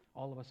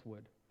 All of us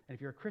would. And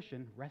if you're a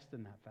Christian, rest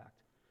in that fact.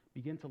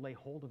 Begin to lay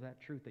hold of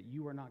that truth that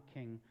you are not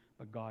king,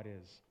 but God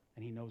is,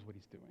 and he knows what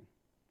he's doing.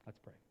 Let's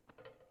pray.